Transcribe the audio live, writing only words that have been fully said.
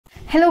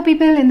Hello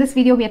people, in this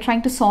video we are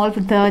trying to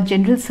solve the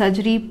general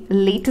surgery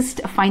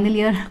latest final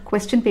year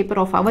question paper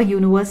of our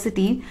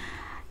university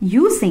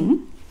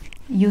using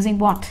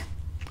what?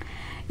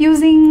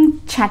 Using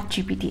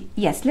ChatGPT.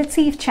 Yes, let's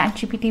see if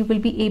ChatGPT will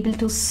be able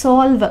to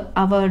solve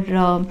our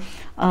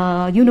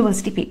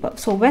university paper.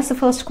 So where's the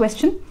first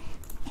question?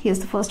 Here's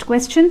the first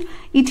question.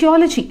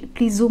 Etiology,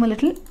 please zoom a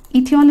little.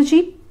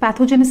 Etiology,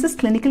 pathogenesis,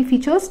 clinical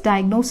features,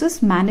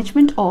 diagnosis,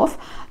 management of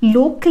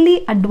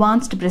locally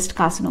advanced breast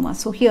carcinoma.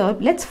 So here,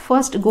 let's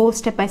first go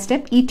step by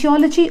step.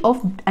 Etiology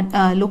of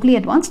locally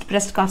advanced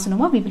breast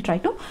carcinoma. We will try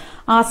to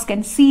ask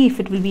and see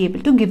if it will be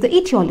able to give the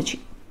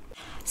etiology.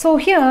 So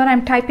here,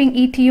 I'm typing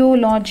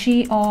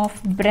etiology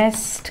of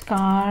breast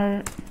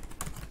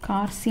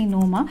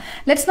carcinoma.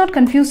 Let's not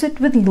confuse it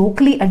with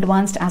locally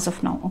advanced as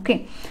of now.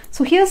 Okay,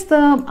 so here's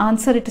the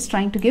answer it is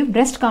trying to give.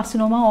 Breast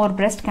carcinoma or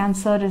breast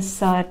cancer is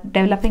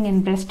developing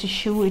in breast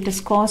tissue. It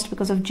is caused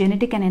because of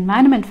genetic and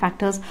environment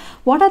factors.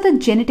 What are the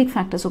genetic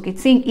factors? Okay,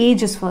 it's saying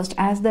age is first.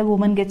 As the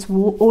woman gets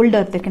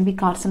older, there can be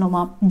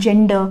carcinoma.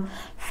 Gender,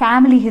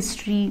 family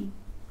history,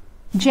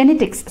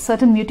 genetics,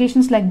 certain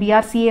mutations like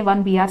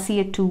BRCA1,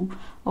 BRCA2.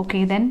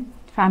 Okay, then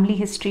family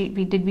history,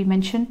 we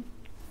mention.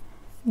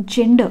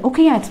 Gender,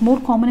 okay, yeah, it's more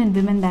common in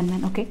women than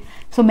men. Okay,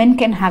 so men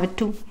can have it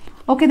too.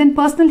 Okay, then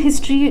personal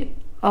history,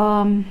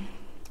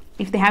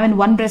 if they have in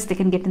one breast, they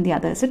can get in the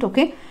other. Is it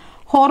okay?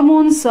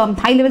 Hormones,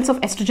 high levels of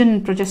estrogen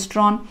and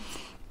progesterone,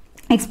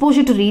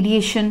 exposure to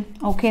radiation.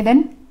 Okay,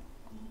 then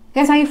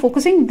guys, are you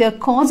focusing? The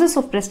causes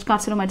of breast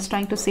carcinoma, it's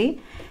trying to say.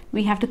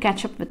 We have to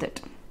catch up with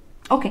it.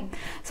 Okay,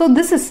 so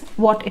this is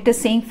what it is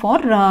saying for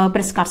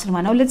breast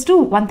carcinoma. Now let's do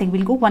one thing.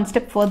 We'll go one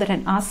step further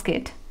and ask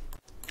it.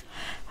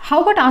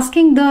 How about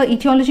asking the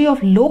etiology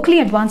of locally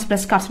advanced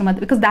breast carcinoma,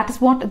 because that is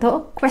what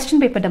the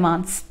question paper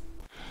demands.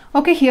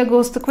 Okay, here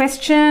goes the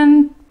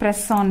question.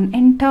 Press on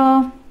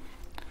enter.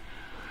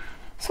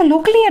 So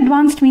locally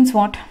advanced means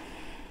what?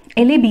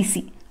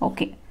 LABC.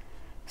 Okay,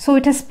 so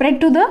it has spread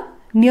to the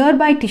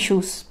nearby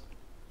tissues.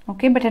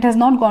 Okay, but it has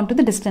not gone to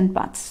the distant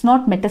parts. It's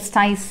not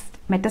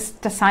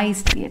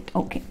metastasized yet.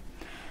 Okay,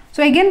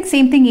 so again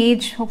same thing,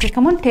 age. Okay,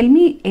 come on, tell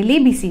me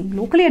LABC,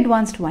 locally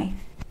advanced, why?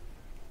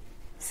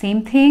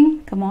 Same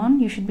thing, come on,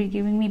 you should be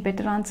giving me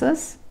better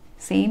answers.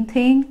 Same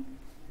thing.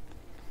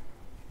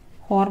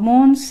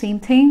 Hormones, same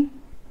thing.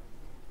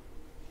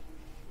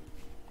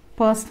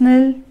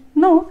 Personal,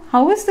 no.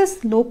 How is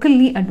this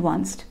locally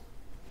advanced?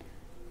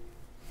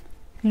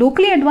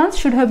 Locally advanced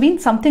should have been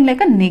something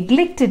like a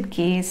neglected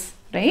case,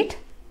 right?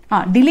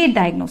 Delayed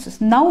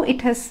diagnosis. Now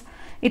it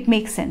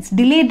makes sense.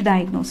 Delayed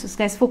diagnosis.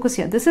 Guys, focus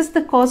here. This is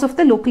the cause of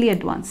the locally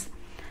advanced.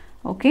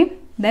 Okay,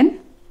 then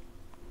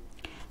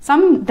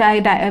some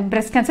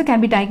breast cancer can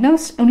be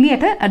diagnosed only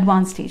at an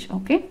advanced stage.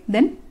 Okay,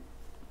 then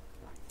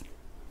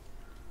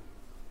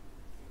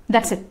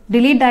that's it.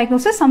 Delayed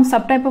diagnosis, some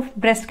subtype of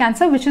breast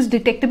cancer which is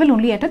detectable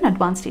only at an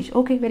advanced stage.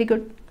 Okay, very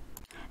good.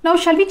 Now,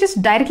 shall we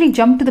just directly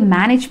jump to the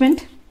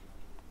management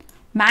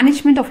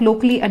of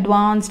locally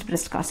advanced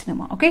breast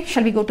carcinoma? Okay,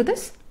 shall we go to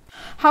this?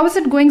 How is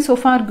it going so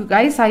far,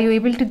 guys? Are you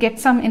able to get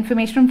some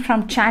information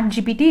from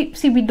ChatGPT?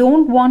 See, we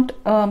don't want,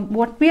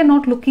 what we are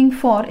not looking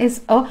for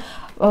is a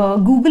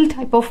Google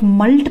type of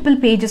multiple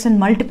pages and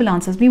multiple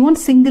answers. We want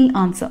single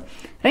answer,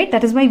 right?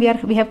 That is why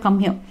we have come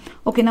here.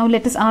 Okay, now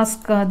let us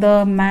ask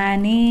the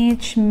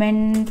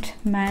management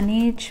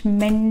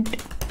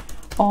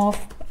of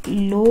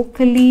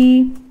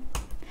locally.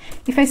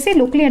 If I say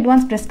locally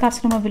advanced breast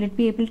carcinoma, will it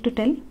be able to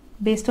tell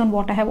based on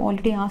what I have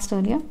already asked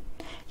earlier?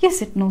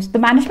 Yes, it knows. The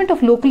management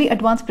of locally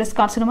advanced breast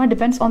carcinoma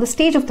depends on the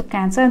stage of the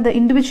cancer and the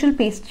individual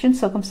patient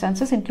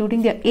circumstances,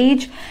 including their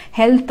age,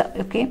 health,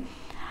 okay?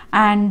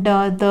 And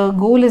the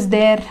goal is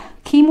there.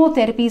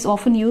 Chemotherapy is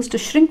often used to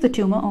shrink the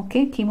tumor.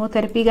 Okay,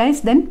 chemotherapy,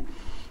 guys. Then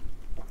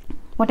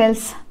what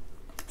else?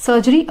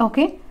 Surgery.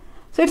 Okay,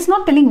 so it's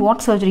not telling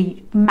what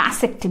surgery.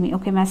 Mastectomy.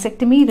 Okay,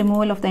 mastectomy,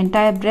 removal of the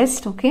entire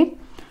breast. Okay,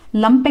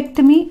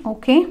 lumpectomy.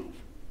 Okay,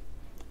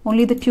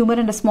 only the tumor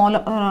and a small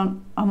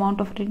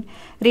amount of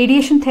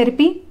radiation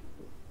therapy,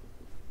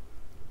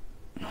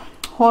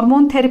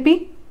 hormone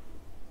therapy.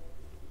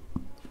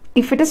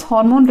 If it is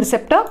hormone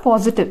receptor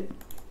positive.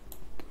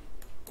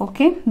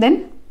 Okay,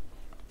 then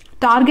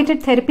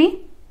targeted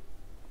therapy.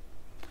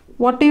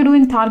 What do you do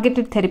in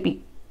targeted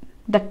therapy?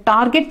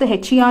 Target the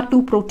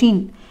HER2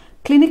 protein.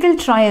 Clinical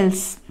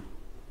trials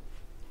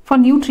for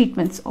new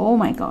treatments. Oh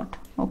my God.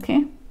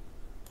 Okay.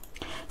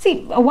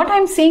 See, what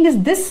I'm saying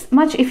is this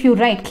much. If you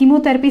write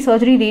chemotherapy,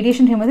 surgery,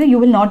 radiation, chemotherapy, you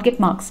will not get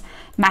marks.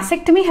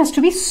 Mastectomy has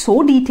to be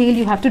so detailed.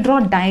 You have to draw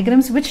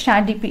diagrams, which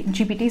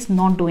ChatGPT is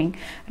not doing,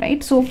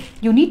 right? So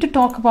you need to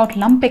talk about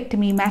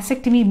lumpectomy,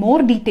 mastectomy,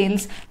 more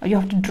details. You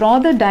have to draw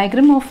the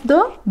diagram of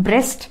the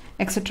breast,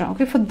 etc.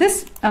 Okay, for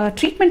this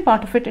treatment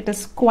part of it, it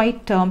is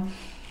quite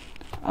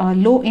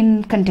low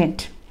in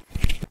content.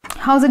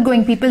 How's it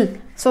going, people?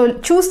 So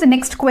choose the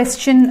next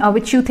question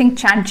which you think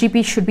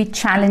ChatGPT should be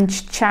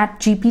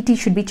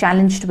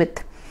challenged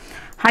with.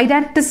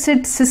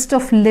 Hydatid cyst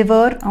of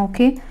liver.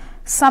 Okay.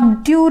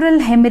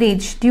 Subdural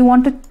hemorrhage. Do you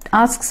want to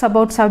ask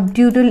about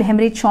subdural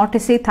hemorrhage, short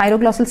essay,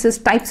 thyroglossal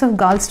cyst, types of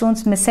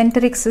gallstones,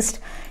 mesenteric cyst,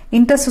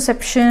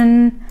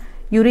 intersusception,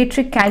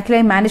 ureteric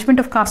calculi, management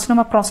of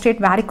carcinoma, prostate,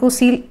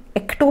 varicocele,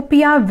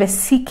 ectopia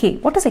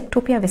vesicae. What is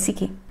ectopia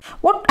vesicae?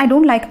 What I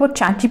don't like about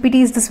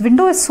ChatGPT is this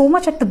window is so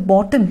much at the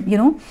bottom, you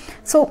know.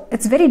 So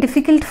it's very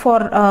difficult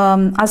for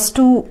us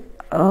to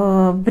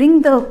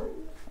bring the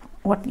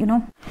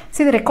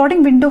see, the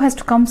recording window has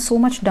to come so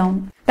much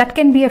down. That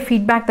can be a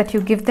feedback that you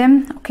give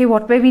them. Okay,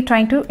 what were we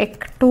trying to?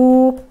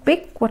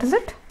 Ectopic, what is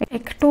it?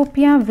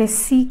 Ectopia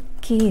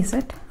vesicae, is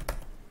it?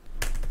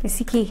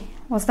 Vesicae,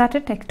 was that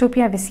it?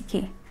 Ectopia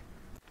vesicae.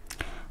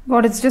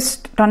 God, it's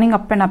just running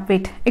up and up.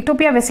 Wait.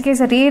 Ectopia vesicae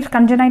is a rare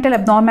congenital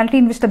abnormality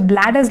in which the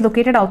bladder is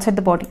located outside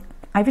the body.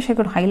 I wish I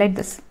could highlight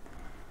this.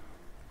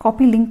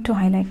 Copy link to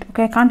highlight.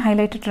 Okay, I can't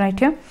highlight it right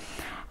here.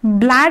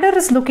 Bladder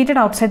is located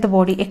outside the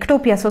body.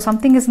 Ectopia, so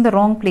something is in the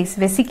wrong place.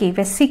 Vesicae,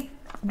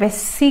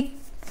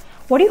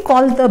 what do you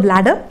call the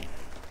bladder?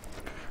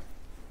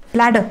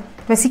 Bladder,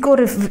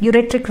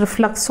 vesico-ureteric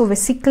reflux. So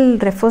vesicle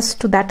refers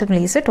to that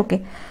only, is it?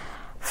 Okay,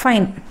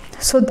 fine.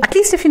 So at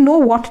least if you know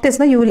what it is,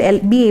 now you will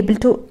be able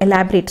to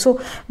elaborate.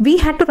 So we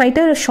had to write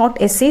a short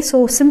essay.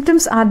 So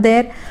symptoms are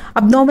there: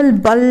 abnormal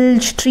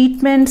bulge,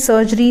 treatment,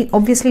 surgery.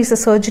 Obviously it's a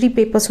surgery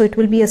paper, so it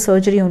will be a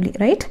surgery only,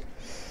 right?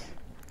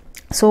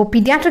 So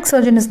pediatric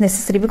surgeon is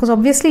necessary because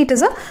obviously it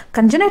is a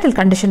congenital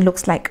condition,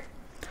 looks like.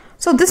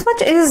 So this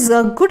much is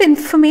good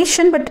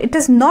information, but it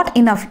is not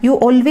enough. You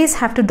always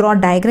have to draw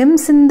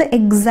diagrams in the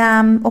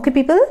exam. Okay,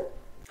 people?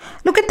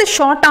 Look at the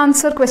short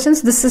answer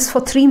questions. This is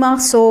for 3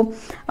 marks. So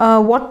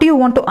what do you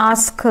want to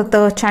ask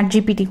the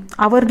ChatGPT?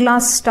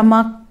 Hourglass,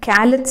 stomach,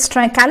 Calitz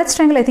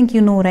triangle, I think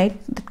you know, right?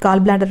 The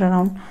gallbladder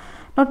around.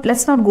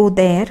 Let's not go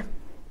there.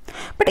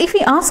 But if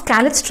we ask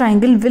Calitz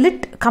triangle, will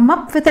it come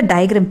up with a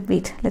diagram?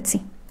 Wait, let's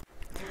see.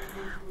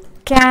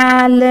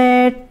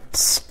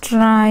 Calitz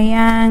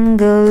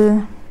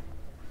triangle.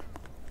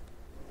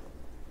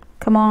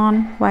 Come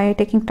on, why are you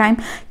taking time?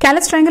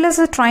 Calitz triangle is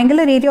a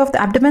triangular area of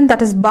the abdomen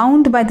that is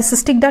bound by the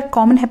cystic duct,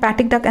 common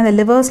hepatic duct and the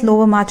liver's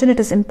lower margin.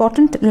 It is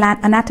important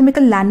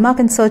anatomical landmark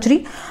in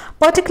surgery,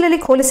 particularly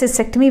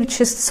cholecystectomy,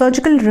 which is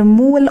surgical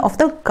removal of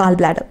the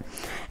gallbladder.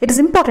 It is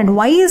important.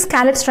 Why is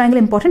Calitz triangle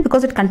important?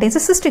 Because it contains a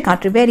cystic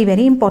artery. Very,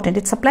 very important.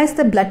 It supplies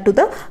the blood to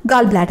the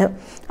gallbladder.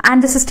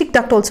 And the cystic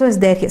duct also is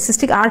there here.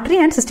 Cystic artery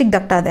and cystic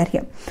duct are there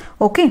here.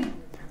 Okay.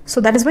 So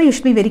that is why you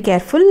should be very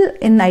careful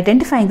in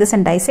identifying this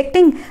and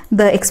dissecting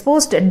the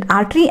exposed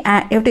artery. You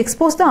have to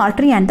expose the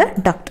artery and the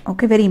duct.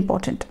 Okay, very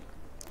important.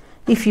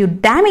 If you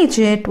damage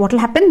it, what will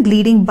happen?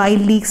 Bleeding, bile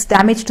leaks,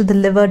 damage to the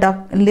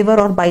liver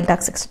or bile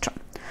ducts, etc.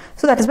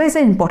 So that is why it's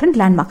an important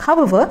landmark.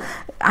 However,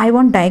 I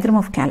want diagram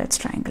of Calitz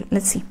triangle.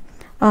 Let's see.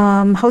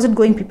 How's it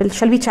going, people?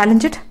 Shall we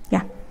challenge it?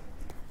 Yeah.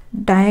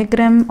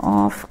 Diagram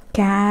of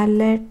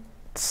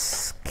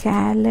Calitz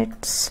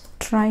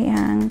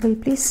triangle,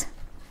 please.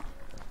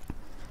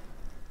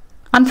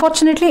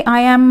 Unfortunately, I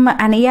am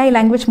an AI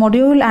language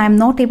module. I am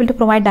not able to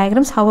provide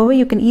diagrams. However,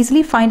 you can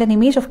easily find an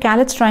image of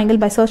Calitz triangle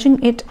by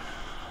searching it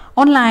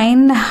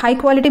online. High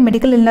quality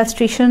medical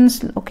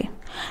illustrations. Okay.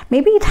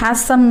 Maybe it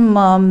has some,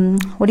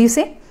 what do you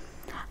say?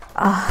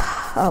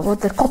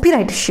 What the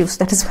copyright issues.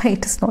 That is why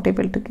it is not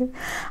able to give.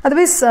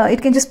 Otherwise,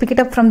 it can just pick it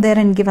up from there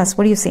and give us.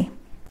 What do you say?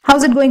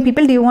 How's it going,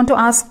 people? Do you want to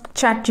ask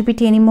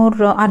ChatGPT any more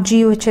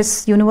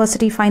Rguhs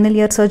University final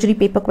year surgery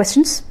paper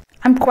questions?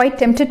 I'm quite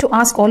tempted to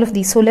ask all of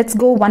these. So let's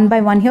go one by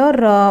one here.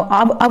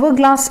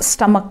 Hourglass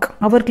stomach.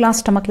 Hourglass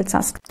stomach, let's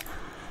ask.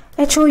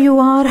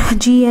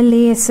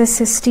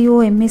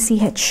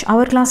 HOURGLASSSTOMACH.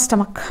 Hourglass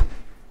stomach.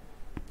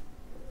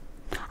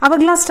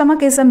 Hourglass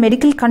stomach is a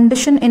medical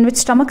condition in which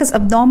stomach is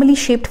abnormally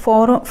shaped,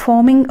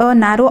 forming a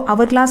narrow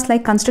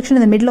hourglass-like construction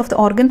in the middle of the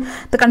organ.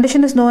 The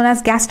condition is known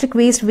as gastric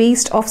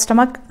waste of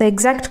stomach. The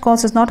exact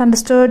cause is not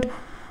understood.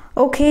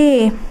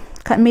 Okay,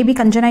 maybe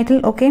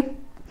congenital. Okay.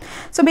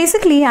 So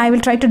basically, I will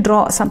try to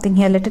draw something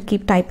here. Let it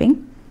keep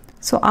typing.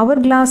 So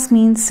hourglass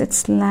means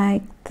it's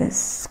like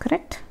this,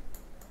 correct?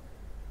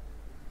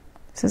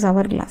 This is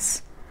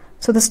hourglass.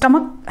 So the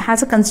stomach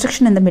has a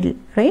construction in the middle,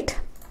 right?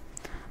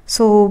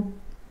 So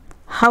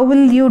how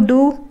will you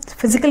do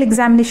physical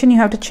examination? You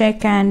have to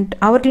check. And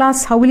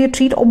hourglass, how will you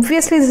treat?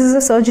 Obviously, this is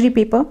a surgery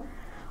paper.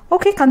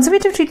 Okay,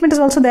 conservative treatment is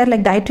also there,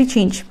 like dietary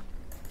change.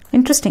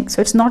 Interesting.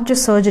 So it's not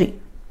just surgery.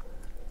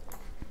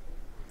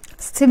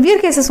 Severe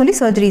cases only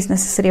surgery is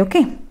necessary.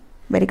 Okay,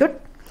 very good.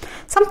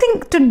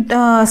 Something to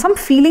some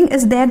feeling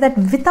is there that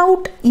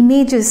without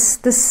images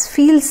this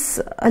feels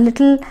a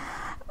little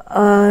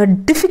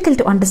difficult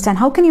to understand.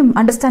 How can you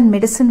understand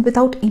medicine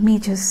without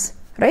images,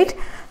 right?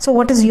 So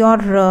what is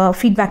your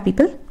feedback,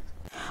 people?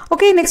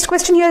 Okay, next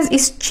question here is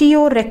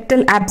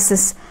ischiorectal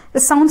abscess.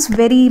 This sounds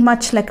very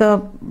much like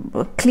a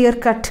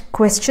clear-cut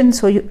question,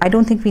 so I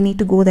don't think we need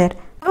to go there.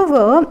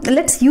 However,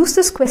 let's use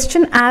this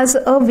question as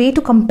a way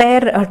to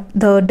compare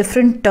the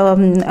different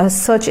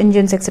search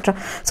engines, etc.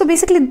 So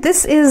basically,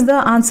 this is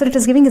the answer it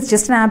is giving. It's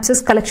just an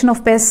abscess, collection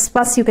of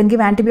pus. You can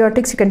give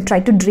antibiotics. You can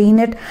try to drain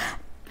it.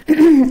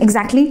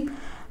 Exactly.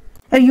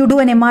 You do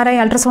an MRI,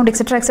 ultrasound,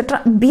 etc.,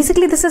 etc.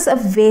 Basically, this is a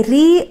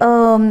very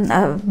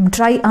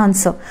dry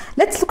answer.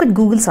 Let's look at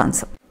Google's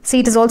answer. See,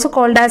 it is also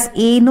called as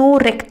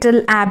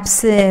anorectal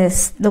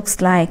abscess, looks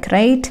like,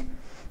 right?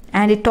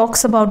 And it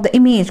talks about the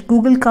image.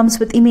 Google comes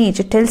with image.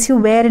 It tells you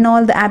where in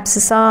all the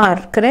abscesses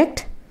are,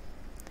 correct?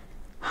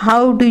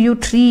 How do you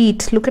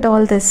treat? Look at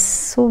all this.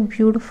 So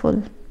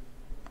beautiful.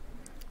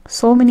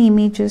 So many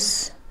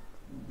images.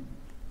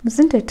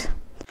 Isn't it?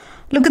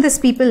 Look at this,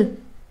 people.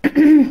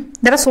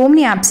 There are so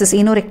many abscesses,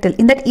 anorectal.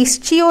 In that,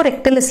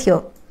 ischiorectal is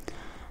here.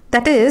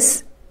 That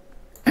is,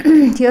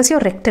 here's your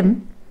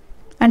rectum.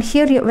 And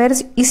here, where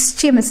is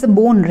ischium? It's the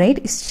bone, right?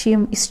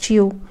 Ischium,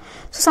 ischio.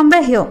 So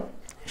somewhere here.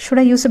 Should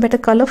I use a better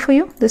color for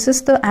you? This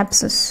is the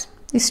abscess.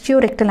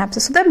 Ischiorectal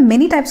abscess. So there are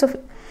many types of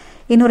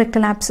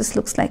anorectal abscess,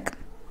 looks like.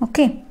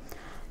 Okay.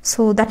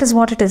 So that is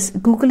what it is.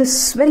 Google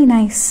is very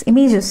nice.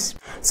 Images.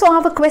 So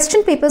our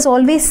question papers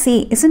always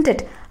say, isn't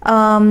it?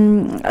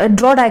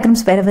 Draw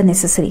diagrams wherever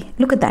necessary.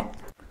 Look at that.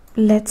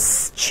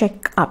 Let's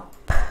check up.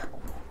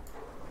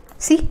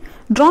 See?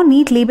 Draw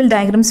neat label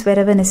diagrams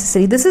wherever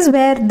necessary. This is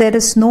where there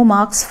is no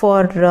marks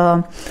for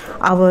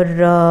our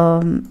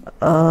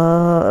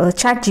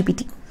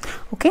ChatGPT.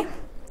 Okay.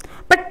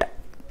 But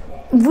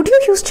would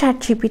you use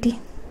ChatGPT?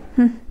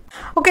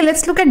 Okay,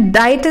 let's look at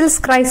Dietl's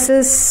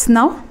crisis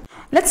now.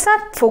 Let's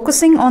start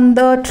focusing on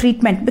the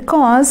treatment,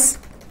 because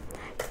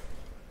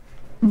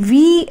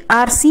we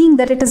are seeing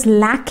that it is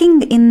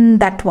lacking in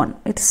that one.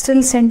 It's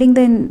still sending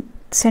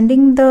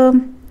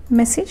the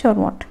message, or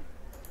what?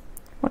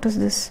 What is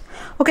this?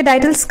 Okay,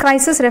 Dietl's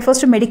crisis refers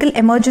to medical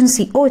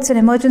emergency. Oh, it's an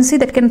emergency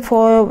that can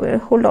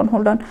hold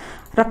on.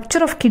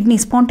 Rupture of kidney,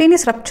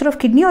 spontaneous rupture of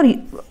kidney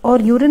or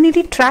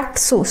urinary tract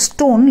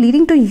stone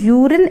leading to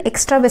urine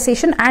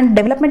extravasation and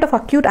development of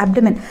acute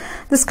abdomen.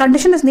 This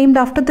condition is named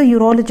after the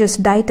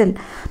urologist Dietl.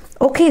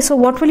 Okay, so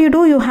what will you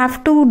do? You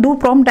have to do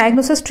prompt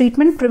diagnosis,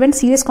 treatment, prevent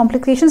serious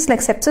complications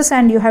like sepsis,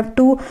 and you have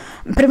to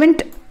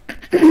prevent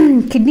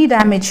kidney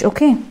damage.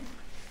 Okay,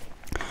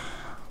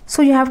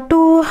 so you have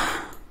to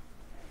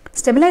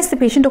stabilize the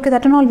patient. Okay,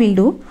 that and all we'll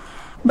do.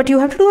 But you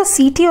have to do a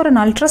CT or an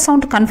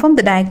ultrasound to confirm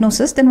the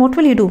diagnosis. Then what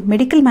will you do?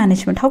 Medical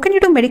management. How can you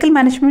do medical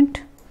management?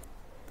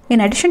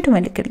 In addition to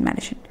medical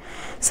management,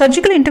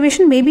 surgical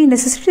intervention may be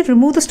necessary to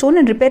remove the stone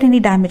and repair any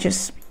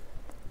damages.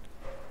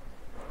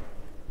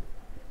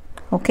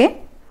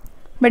 Okay.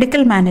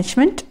 Medical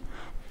management.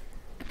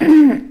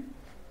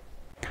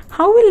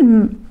 How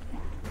will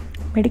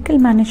medical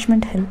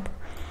management help?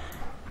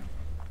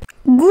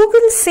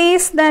 Google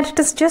says that it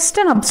is just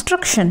an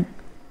obstruction.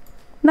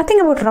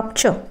 Nothing about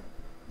rupture.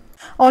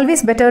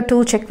 Always better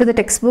to check with the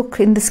textbook.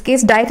 In this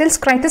case, Dietl's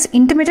crisis,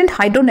 intermittent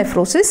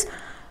hydronephrosis,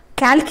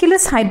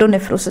 calculus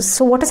hydronephrosis.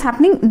 So what is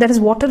happening? There is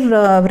water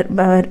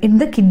in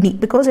the kidney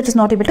because it is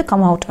not able to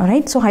come out. All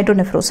right. So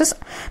hydronephrosis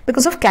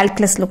because of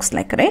calculus, looks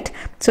like, right?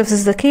 So this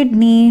is the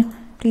kidney.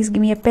 Please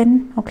give me a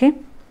pen. Okay.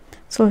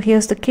 So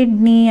here's the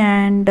kidney,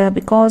 and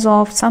because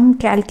of some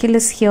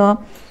calculus here,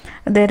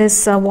 there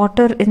is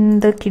water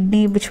in the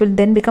kidney which will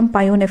then become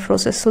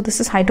pyonephrosis. So this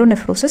is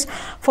hydronephrosis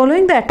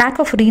following the attack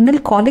of renal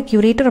colic,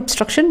 ureter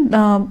obstruction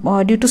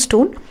due to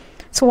stone.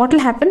 So what will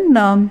happen?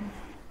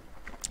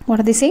 What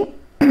are they saying?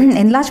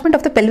 Enlargement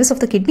of the pelvis of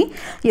the kidney.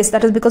 Yes,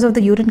 that is because of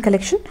the urine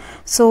collection.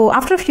 So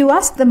after a few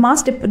hours, the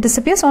mass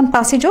disappears on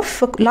passage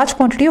of a large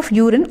quantity of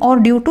urine or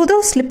due to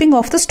the slipping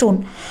of the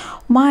stone.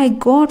 My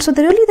God. So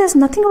there's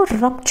nothing about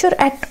rupture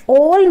at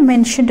all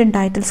mentioned in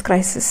Dietl's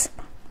crisis.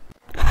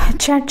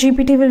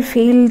 ChatGPT will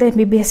fail the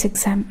MBBS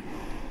exam.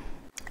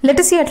 Let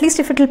us see at least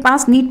if it will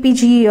pass NEET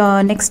PG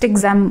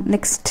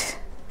next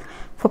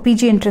for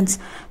PG entrance.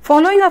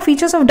 Following are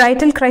features of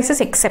Dietl crisis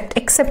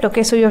except.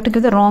 Okay, so you have to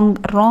give the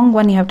wrong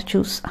one. You have to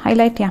choose.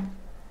 Highlight. Yeah,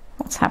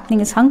 what's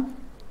happening is hung.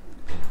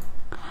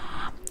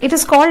 It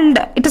is called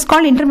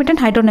intermittent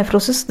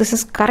hydronephrosis. This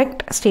is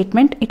correct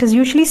statement. It is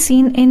usually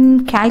seen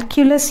in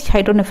calculus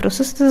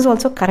hydronephrosis. This is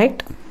also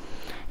correct.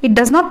 It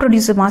does not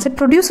produce a mass. It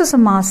produces a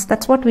mass.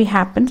 That's what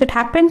happens. It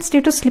happens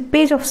due to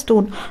slippage of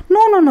stone.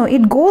 No.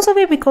 It goes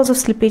away because of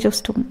slippage of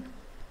stone.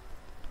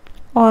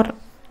 Or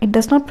it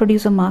does not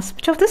produce a mass.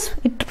 Which of this?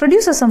 It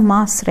produces a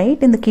mass,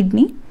 right, in the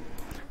kidney.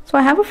 So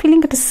I have a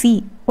feeling it is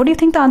C. What do you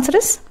think the answer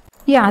is?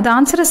 Yeah, the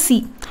answer is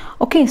C.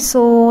 Okay,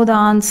 so the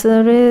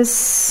answer is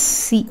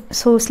C.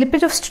 So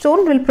slippage of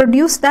stone will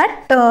produce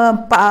that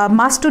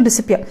mass to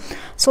disappear.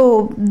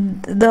 So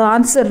the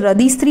answer,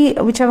 these three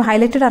which I have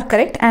highlighted are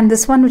correct, and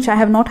this one which I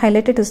have not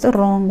highlighted is the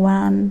wrong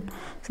one.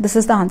 So this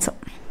is the answer.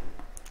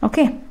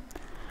 Okay.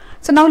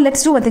 So now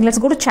let's do one thing. Let's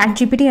go to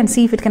ChatGPT and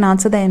see if it can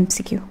answer the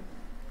MCQ.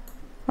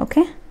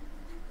 Okay.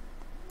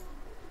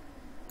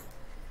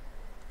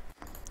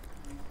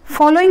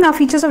 Following are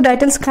features of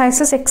Dietl's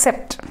crisis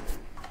except.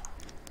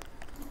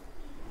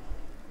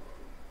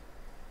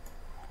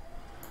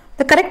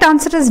 The correct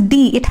answer is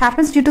D. It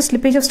happens due to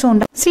slippage of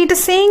stone. See, it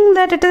is saying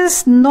that it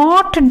is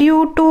not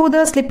due to the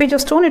slippage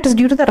of stone, it is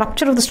due to the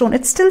rupture of the stone.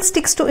 It still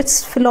sticks to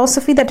its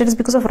philosophy that it is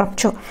because of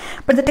rupture.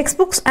 But the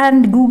textbooks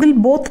and Google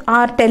both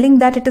are telling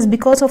that it is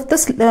because of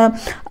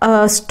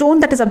the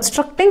stone that is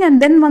obstructing,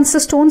 and then once the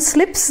stone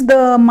slips,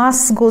 the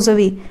mass goes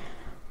away.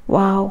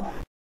 Wow.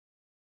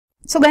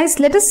 So guys,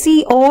 let us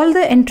see all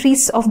the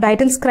entries of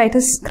Dietl's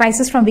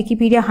crisis from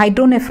Wikipedia.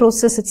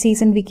 Hydronephrosis, it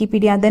says in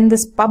Wikipedia. Then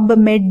this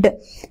PubMed,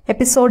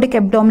 episodic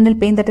abdominal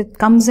pain, that it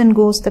comes and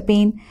goes, the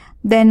pain.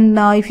 Then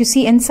if you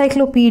see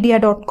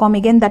encyclopedia.com,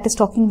 again, that is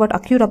talking about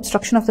acute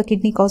obstruction of the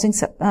kidney causing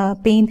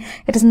pain.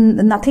 It has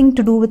nothing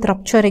to do with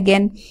rupture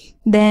again.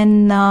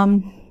 Then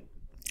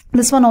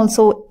this one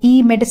also,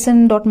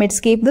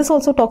 emedicine.medscape. This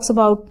also talks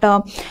about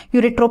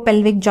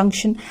uretropelvic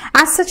junction.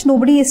 As such,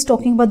 nobody is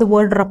talking about the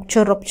word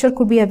rupture. Rupture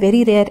could be a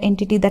very rare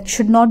entity. That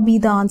should not be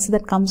the answer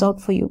that comes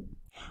out for you.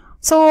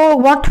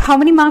 So how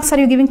many marks are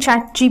you giving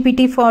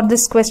ChatGPT for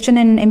this question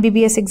in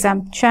MBBS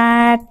exam?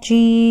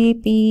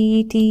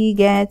 ChatGPT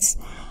gets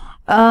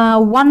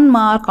 1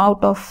 mark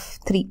out of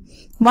 3.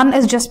 1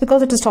 is just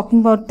because it is talking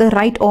about the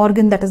right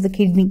organ, that is the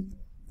kidney.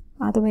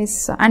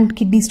 Otherwise, and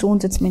kidney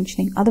stones it's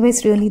mentioning.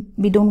 Otherwise, really,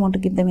 we don't want to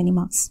give them any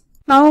marks.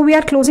 Now we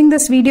are closing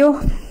this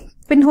video.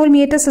 Pinhole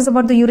meatus is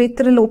about the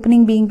urethral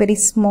opening being very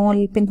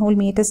small. Pinhole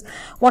meatus.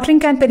 Watering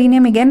can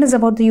perineum again is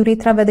about the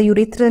urethra, where the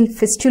urethral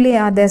fistulae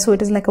are there. So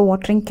it is like a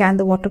watering can.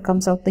 The water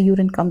comes out, the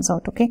urine comes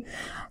out. Okay.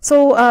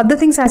 So the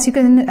things, as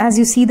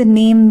you see the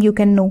name, you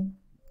can know.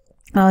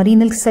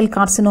 Renal cell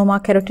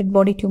carcinoma, carotid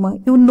body tumor.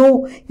 You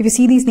know, if you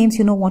see these names,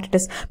 you know what it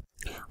is.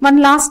 One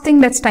last thing,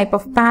 let's type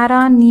of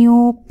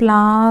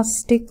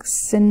paraneoplastic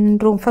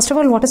syndrome. First of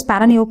all, what is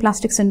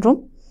paraneoplastic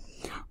syndrome?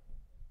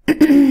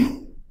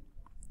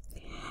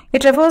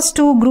 It refers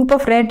to a group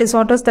of rare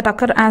disorders that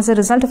occur as a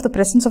result of the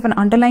presence of an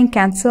underlying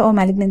cancer or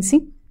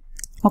malignancy.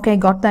 Okay, I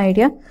got the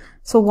idea.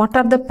 So what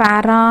are the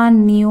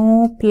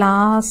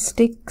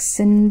paraneoplastic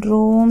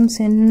syndromes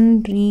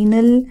in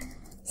renal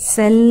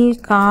cell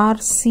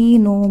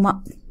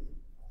carcinoma?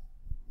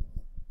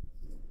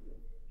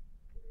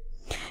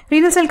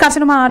 Renal cell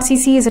carcinoma,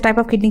 RCC, is a type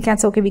of kidney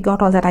cancer. Okay, we got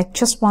all that. I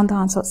just want the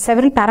answer.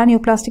 Several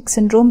paraneoplastic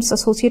syndromes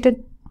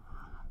associated,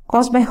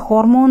 caused by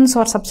hormones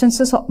or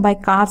substances by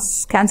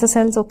cancer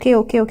cells.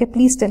 Okay,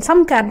 please tell.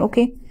 Some can,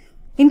 okay.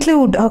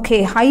 Include,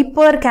 okay,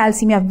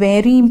 hypercalcemia,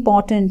 very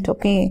important,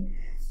 okay.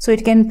 So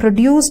it can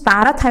produce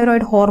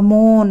parathyroid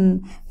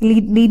hormone,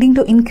 leading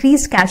to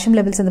increased calcium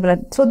levels in the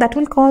blood. So that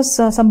will cause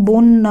some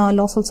bone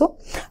loss also.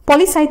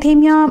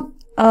 Polycythemia.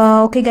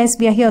 Okay guys,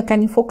 we are here.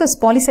 Can you focus?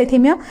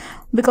 Polycythemia,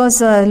 because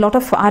a lot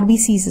of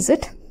RBCs, is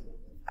it?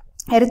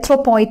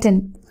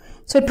 Erythropoietin.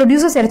 So it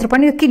produces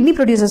erythropoietin. Your kidney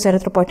produces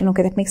erythropoietin.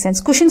 Okay, that makes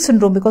sense. Cushing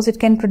syndrome, because it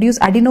can produce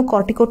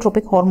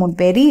adenocorticotropic hormone.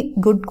 Very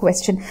good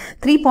question.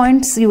 3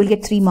 points, you will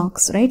get 3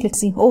 marks, right? Let's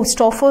see. Oh,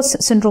 Stoffer's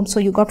syndrome. So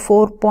you got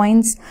 4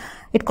 points.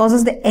 It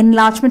causes the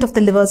enlargement of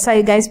the liver.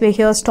 So guys, we're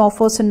here.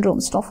 Stoffer's syndrome.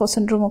 Stoffer's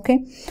syndrome,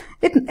 okay.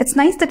 It's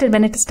nice that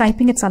when it is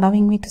typing, it's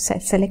allowing me to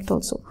select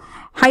also.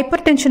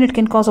 Hypertension it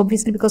can cause,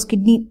 obviously, because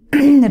kidney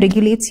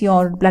regulates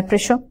your blood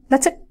pressure.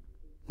 That's it.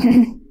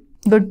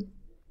 Good.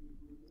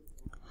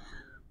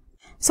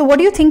 So what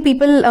do you think,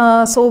 people?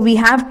 So we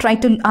have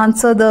tried to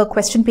answer the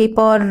question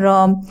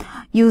paper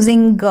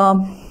using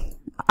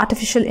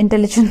artificial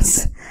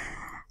intelligence.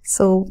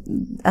 So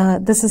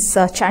this is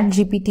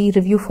ChatGPT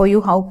review for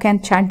you. How can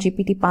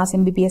ChatGPT pass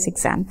MBBS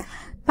exam?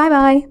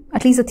 Bye-bye.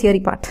 At least the theory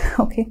part.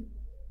 Okay.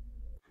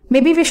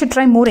 Maybe we should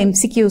try more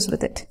MCQs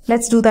with it.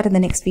 Let's do that in the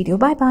next video.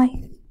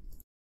 Bye-bye.